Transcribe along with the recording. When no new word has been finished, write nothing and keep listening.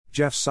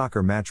Jeff's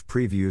soccer match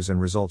previews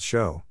and results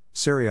show,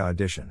 Serie A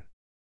edition.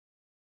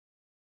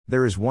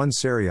 There is one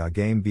Serie A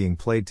game being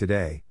played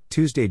today,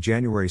 Tuesday,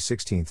 January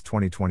 16,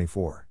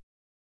 2024.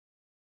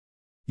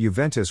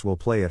 Juventus will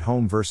play at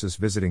home versus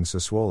visiting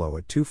Sassuolo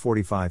at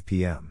 2:45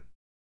 p.m.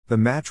 The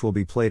match will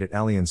be played at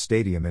Allianz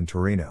Stadium in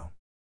Torino.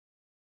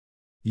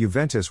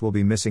 Juventus will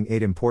be missing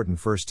 8 important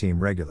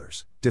first-team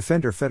regulars.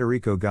 Defender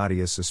Federico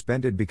Gotti is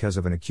suspended because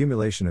of an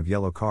accumulation of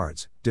yellow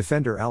cards.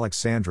 Defender Alex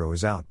Sandro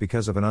is out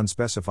because of an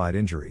unspecified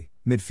injury.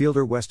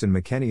 Midfielder Weston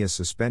McKennie is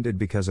suspended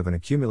because of an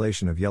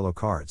accumulation of yellow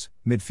cards.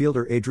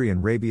 Midfielder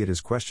Adrien Rabiot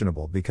is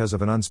questionable because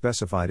of an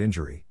unspecified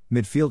injury.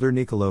 Midfielder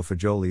Niccolò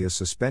Fagioli is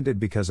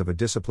suspended because of a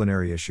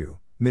disciplinary issue.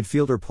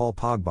 Midfielder Paul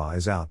Pogba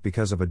is out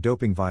because of a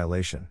doping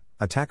violation.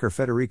 Attacker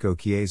Federico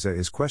Chiesa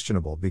is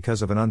questionable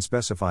because of an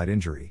unspecified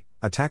injury.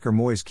 Attacker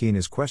Moise Kean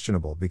is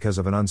questionable because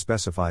of an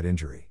unspecified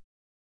injury.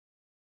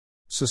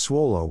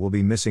 Sassuolo will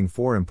be missing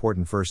 4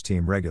 important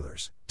first-team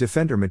regulars.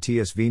 Defender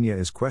Matías Viña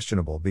is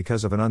questionable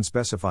because of an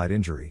unspecified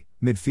injury.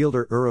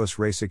 Midfielder Uros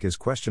Rasic is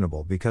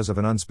questionable because of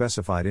an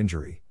unspecified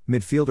injury.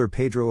 Midfielder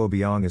Pedro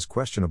Obiang is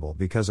questionable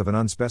because of an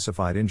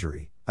unspecified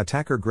injury.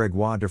 Attacker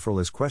Gregoire Defrel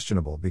is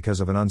questionable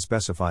because of an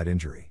unspecified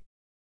injury.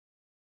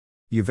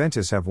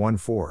 Juventus have won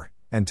 4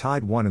 and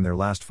tied 1 in their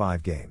last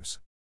 5 games.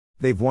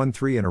 They've won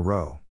 3 in a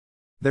row.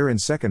 They're in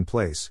second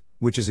place,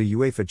 which is a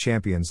UEFA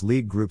Champions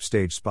League group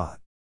stage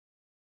spot.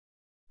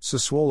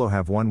 Sassuolo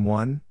have won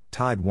 1,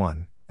 tied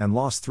 1, and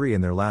lost 3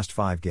 in their last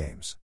 5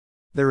 games.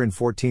 They're in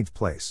 14th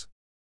place.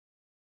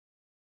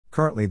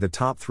 Currently the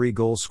top 3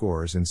 goal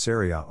scorers in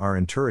Serie A are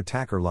Inter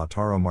attacker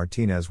Lautaro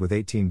Martinez with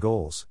 18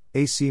 goals,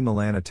 AC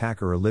Milan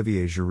attacker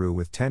Olivier Giroud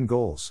with 10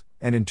 goals,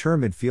 and Inter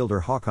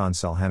midfielder Hakan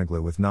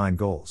Çalhanoğlu with 9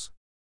 goals.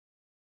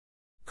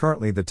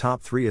 Currently the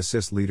top 3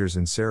 assist leaders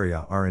in Serie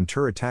A are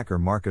Inter attacker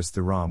Marcus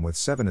Thuram with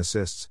 7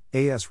 assists,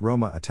 AS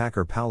Roma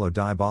attacker Paulo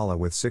Dybala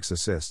with 6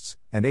 assists,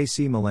 and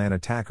AC Milan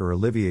attacker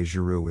Olivier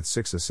Giroud with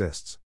 6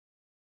 assists.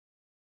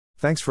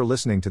 Thanks for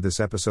listening to this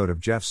episode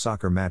of Jeff's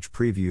Soccer Match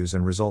Previews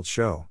and Results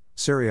Show,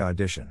 Serie A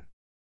edition.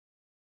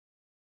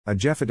 A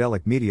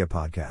Jeffadelic Media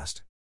Podcast.